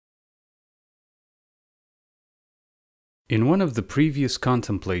In one of the previous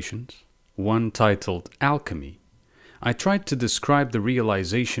contemplations, one titled Alchemy, I tried to describe the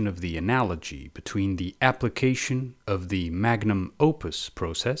realization of the analogy between the application of the magnum opus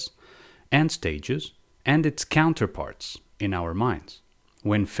process and stages and its counterparts in our minds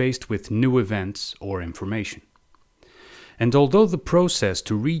when faced with new events or information. And although the process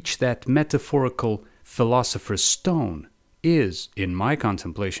to reach that metaphorical philosopher's stone is, in my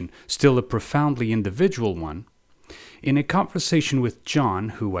contemplation, still a profoundly individual one, in a conversation with John,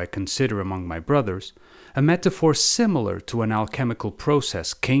 who I consider among my brothers, a metaphor similar to an alchemical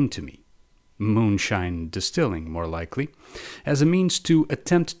process came to me, moonshine distilling more likely, as a means to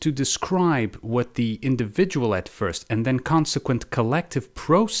attempt to describe what the individual at first and then consequent collective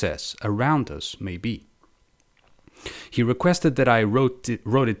process around us may be. He requested that I wrote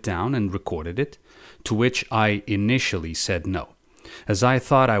it down and recorded it, to which I initially said no, as I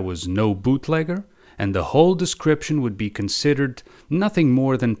thought I was no bootlegger, and the whole description would be considered nothing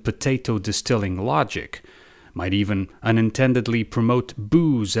more than potato distilling logic, might even unintendedly promote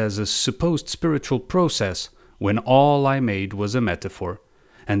booze as a supposed spiritual process, when all I made was a metaphor,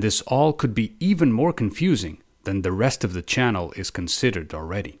 and this all could be even more confusing than the rest of the channel is considered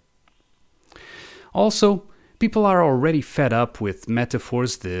already. Also, people are already fed up with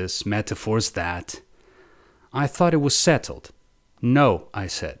metaphors this, metaphors that. I thought it was settled. No, I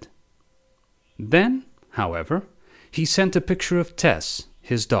said. Then, however, he sent a picture of Tess,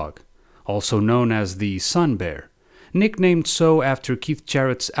 his dog, also known as the Sun Bear, nicknamed so after Keith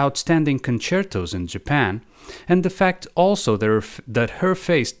Jarrett's outstanding concertos in Japan, and the fact also that her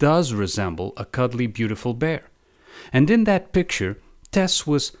face does resemble a cuddly, beautiful bear. And in that picture, Tess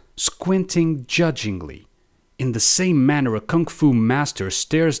was squinting judgingly, in the same manner a kung fu master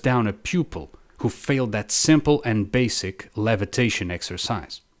stares down a pupil who failed that simple and basic levitation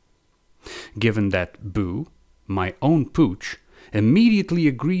exercise. Given that Boo, my own pooch, immediately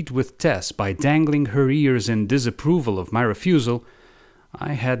agreed with Tess by dangling her ears in disapproval of my refusal,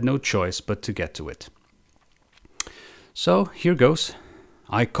 I had no choice but to get to it. So here goes.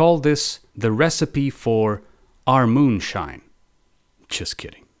 I call this the recipe for our moonshine. Just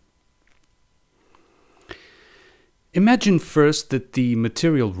kidding. Imagine first that the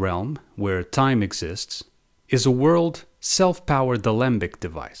material realm, where time exists, is a world self-powered Alembic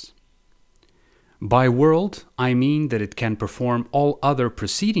device. By world, I mean that it can perform all other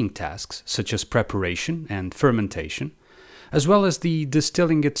preceding tasks, such as preparation and fermentation, as well as the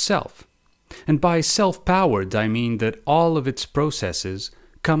distilling itself. And by self-powered, I mean that all of its processes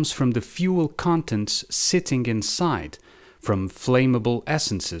comes from the fuel contents sitting inside, from flammable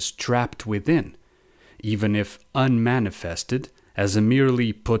essences trapped within, even if unmanifested as a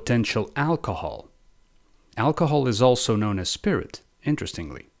merely potential alcohol. Alcohol is also known as spirit,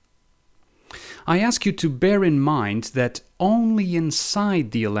 interestingly. I ask you to bear in mind that only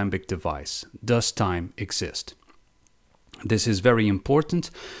inside the Alembic device does time exist. This is very important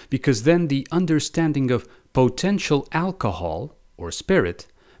because then the understanding of potential alcohol, or spirit,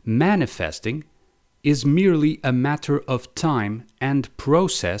 manifesting is merely a matter of time and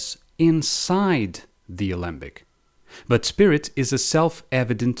process inside the Alembic. But spirit is a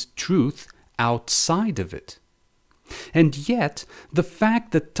self-evident truth outside of it. And yet, the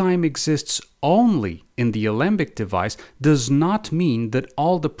fact that time exists only in the Alembic device does not mean that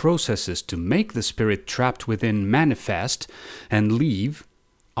all the processes to make the spirit trapped within manifest and leave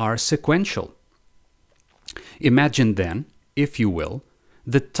are sequential. Imagine then, if you will,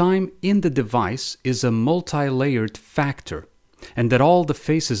 that time in the device is a multi-layered factor, and that all the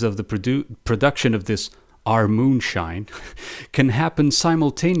phases of the production of this our moonshine can happen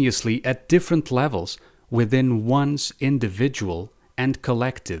simultaneously at different levels within one's individual and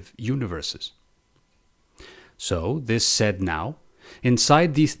collective universes. So, this said now,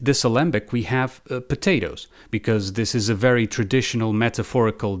 inside this Alembic we have potatoes, because this is a very traditional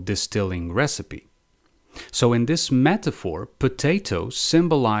metaphorical distilling recipe. So in this metaphor, potatoes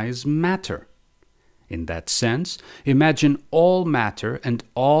symbolize matter. In that sense, imagine all matter and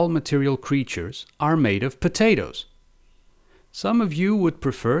all material creatures are made of potatoes. Some of you would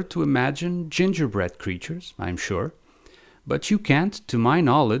prefer to imagine gingerbread creatures, I'm sure, but you can't, to my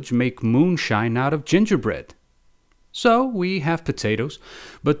knowledge, make moonshine out of gingerbread. So we have potatoes,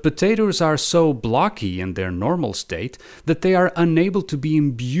 but potatoes are so blocky in their normal state that they are unable to be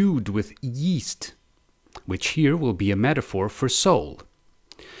imbued with yeast, which here will be a metaphor for soul.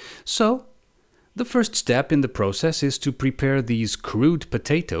 So, the first step in the process is to prepare these crude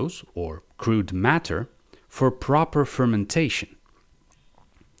potatoes, or crude matter, for proper fermentation.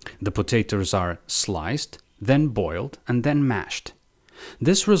 The potatoes are sliced, then boiled, and then mashed.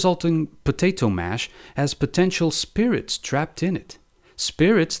 This resulting potato mash has potential spirits trapped in it,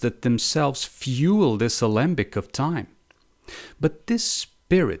 spirits that themselves fuel this alembic of time. But this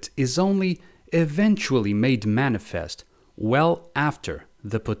spirit is only eventually made manifest well after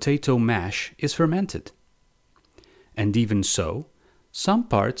the potato mash is fermented. And even so, some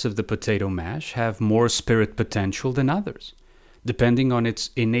parts of the potato mash have more spirit potential than others, depending on its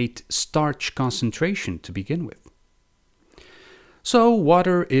innate starch concentration to begin with. So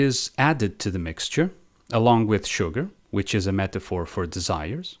water is added to the mixture, along with sugar, which is a metaphor for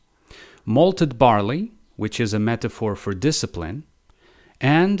desires, malted barley, which is a metaphor for discipline,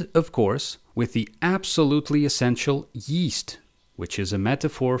 and, of course, with the absolutely essential yeast, which is a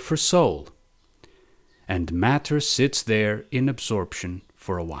metaphor for soul. And matter sits there in absorption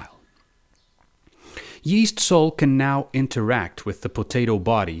for a while. Yeast soul can now interact with the potato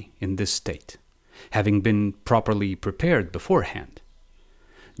body in this state, having been properly prepared beforehand.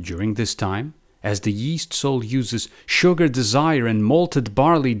 During this time, as the yeast soul uses sugar desire and malted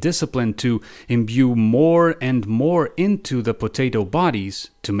barley discipline to imbue more and more into the potato bodies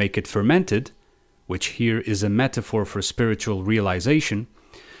to make it fermented, which here is a metaphor for spiritual realization,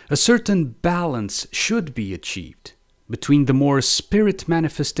 a certain balance should be achieved between the more spirit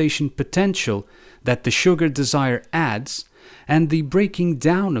manifestation potential that the sugar desire adds and the breaking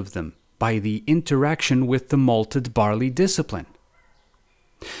down of them by the interaction with the malted barley discipline.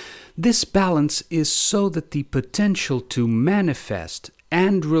 This balance is so that the potential to manifest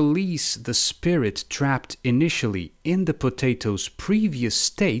and release the spirit trapped initially in the potato's previous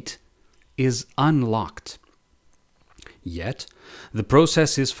state is unlocked. Yet, the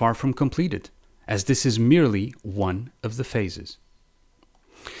process is far from completed, as this is merely one of the phases.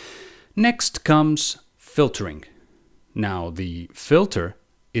 Next comes filtering. Now, the filter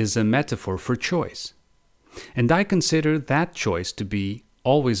is a metaphor for choice, and I consider that choice to be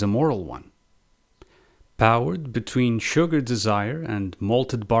always a moral one. Powered between sugar desire and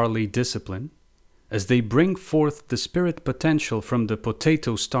malted barley discipline, as they bring forth the spirit potential from the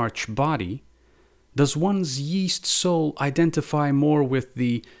potato starch body, does one's yeast soul identify more with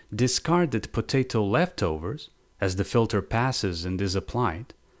the discarded potato leftovers as the filter passes and is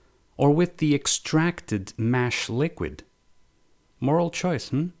applied, or with the extracted mash liquid? Moral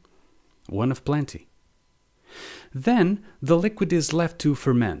choice, One of plenty. Then the liquid is left to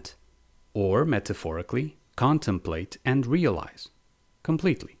ferment, or metaphorically, contemplate and realize,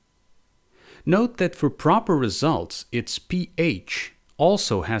 completely. Note that for proper results, its pH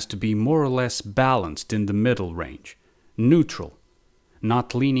also has to be more or less balanced in the middle range, neutral,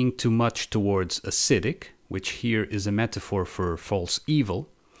 not leaning too much towards acidic, which here is a metaphor for false evil,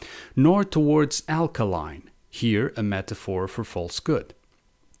 nor towards alkaline, here a metaphor for false good.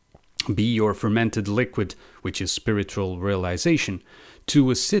 Be your fermented liquid, which is spiritual realization, too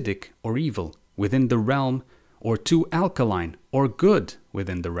acidic or evil within the realm, or too alkaline or good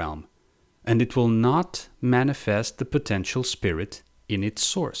within the realm, and it will not manifest the potential spirit in its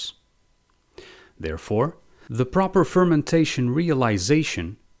source. Therefore, the proper fermentation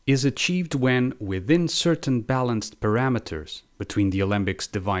realization is achieved when, within certain balanced parameters between the Alembic's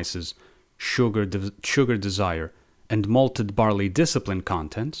devices, sugar desire, and malted barley discipline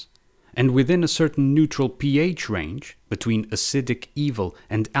contents, and within a certain neutral pH range between acidic evil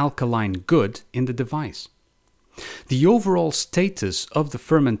and alkaline good in the device. The overall status of the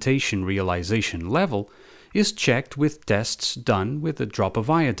fermentation realization level is checked with tests done with a drop of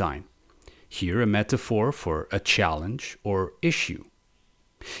iodine, here a metaphor for a challenge or issue.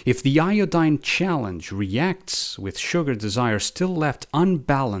 If the iodine challenge reacts with sugar desire still left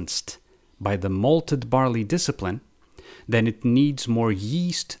unbalanced by the malted barley discipline, then it needs more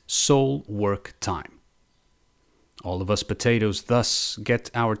yeast soul work time. All of us potatoes thus get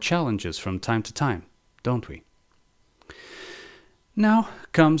our challenges from time to time, don't we? Now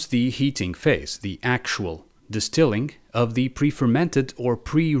comes the heating phase, the actual distilling of the pre-fermented or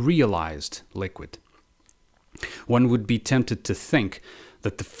pre-realized liquid. One would be tempted to think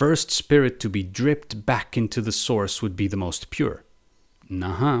that the first spirit to be dripped back into the source would be the most pure.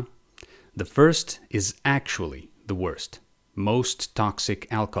 Nuh-uh. The first is actually the worst, most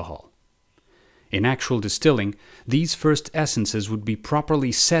toxic alcohol. In actual distilling, these first essences would be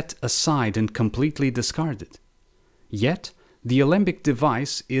properly set aside and completely discarded. Yet, the Alembic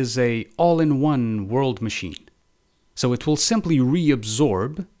device is a all-in-one world machine, so it will simply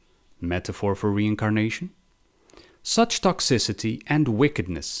reabsorb, metaphor for reincarnation, such toxicity and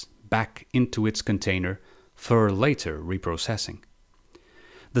wickedness back into its container for later reprocessing.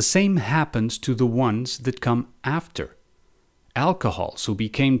 The same happens to the ones that come after, alcohols who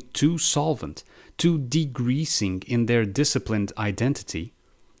became too solvent, too degreasing in their disciplined identity,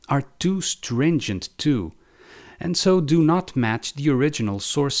 are too stringent too, and so do not match the original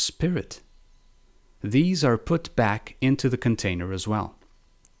source spirit. These are put back into the container as well.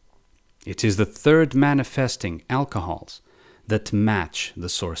 It is the third manifesting alcohols that match the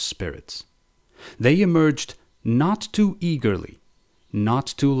source spirits. They emerged not too eagerly, not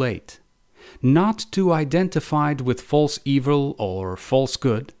too late, not too identified with false evil or false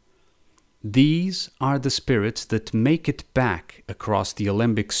good. These are the spirits that make it back across the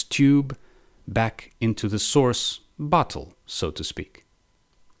Alembic's tube, back into the source bottle, so to speak.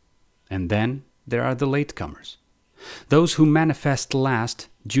 And then there are the latecomers, those who manifest last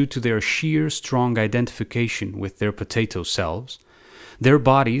due to their sheer strong identification with their potato selves, their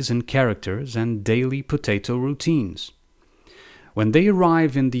bodies and characters and daily potato routines. When they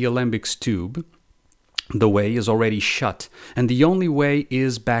arrive in the Alembic's tube, the way is already shut, and the only way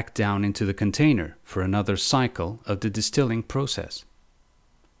is back down into the container for another cycle of the distilling process.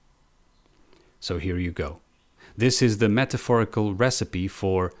 So here you go. This is the metaphorical recipe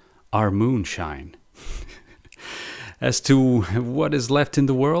for our moonshine. As to what is left in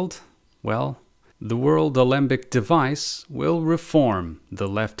the world, well, the world Alembic device will reform the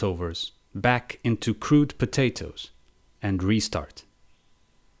leftovers back into crude potatoes and restart.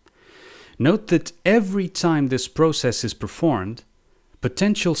 Note that every time this process is performed,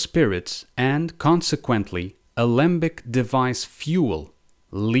 potential spirits and consequently Alembic device fuel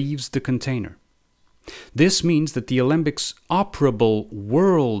leaves the container. This means that the Alembic's operable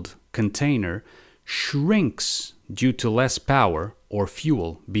world container shrinks due to less power or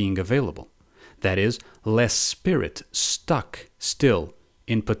fuel being available. That is, less spirit stuck still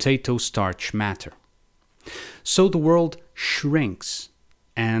in potato starch matter. So the world shrinks,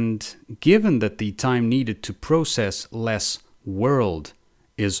 and given that the time needed to process less world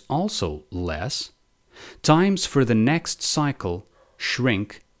is also less, times for the next cycle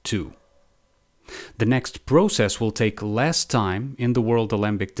shrink too. The next process will take less time in the world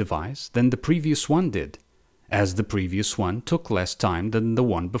Alembic device than the previous one did, as the previous one took less time than the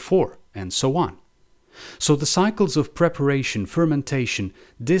one before, and so on. So the cycles of preparation, fermentation,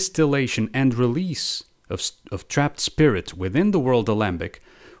 distillation, and release of trapped spirit within the world Alembic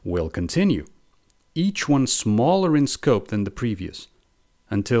will continue, each one smaller in scope than the previous,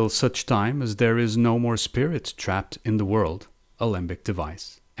 until such time as there is no more spirit trapped in the world Alembic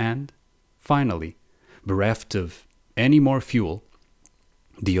device, and finally, bereft of any more fuel,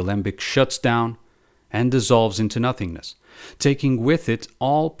 the Alembic shuts down and dissolves into nothingness, taking with it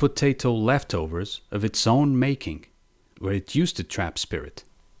all potato leftovers of its own making, where it used to trap spirit.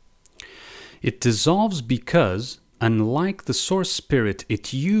 It dissolves because, unlike the source spirit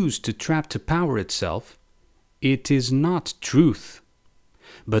it used to trap to power itself, it is not truth,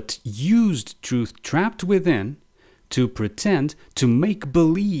 but used truth trapped within to pretend, to make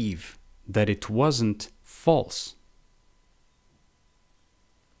believe that it wasn't false.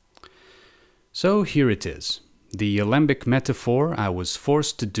 So here it is, the Alembic metaphor I was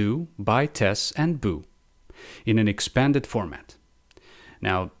forced to do by Tess and Boo, in an expanded format.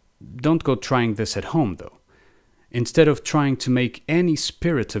 Now, don't go trying this at home though. Instead of trying to make any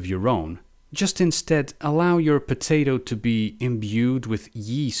spirit of your own, just instead allow your potato to be imbued with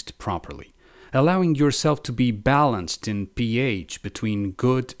yeast properly, allowing yourself to be balanced in pH between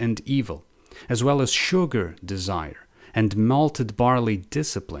good and evil, as well as sugar desire and malted barley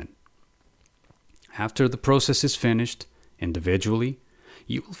discipline. After the process is finished, individually,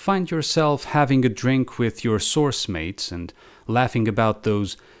 you will find yourself having a drink with your source mates and laughing about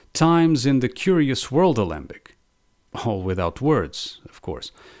those times in the curious world Alembic. All without words, of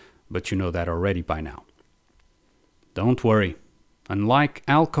course, but you know that already by now. Don't worry. Unlike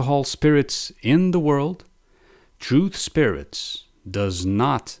alcohol spirits in the world, truth spirits does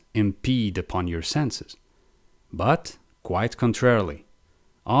not impede upon your senses, but, quite contrarily,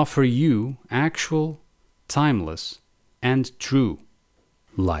 offer you actual, timeless, and true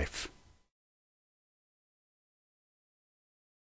life.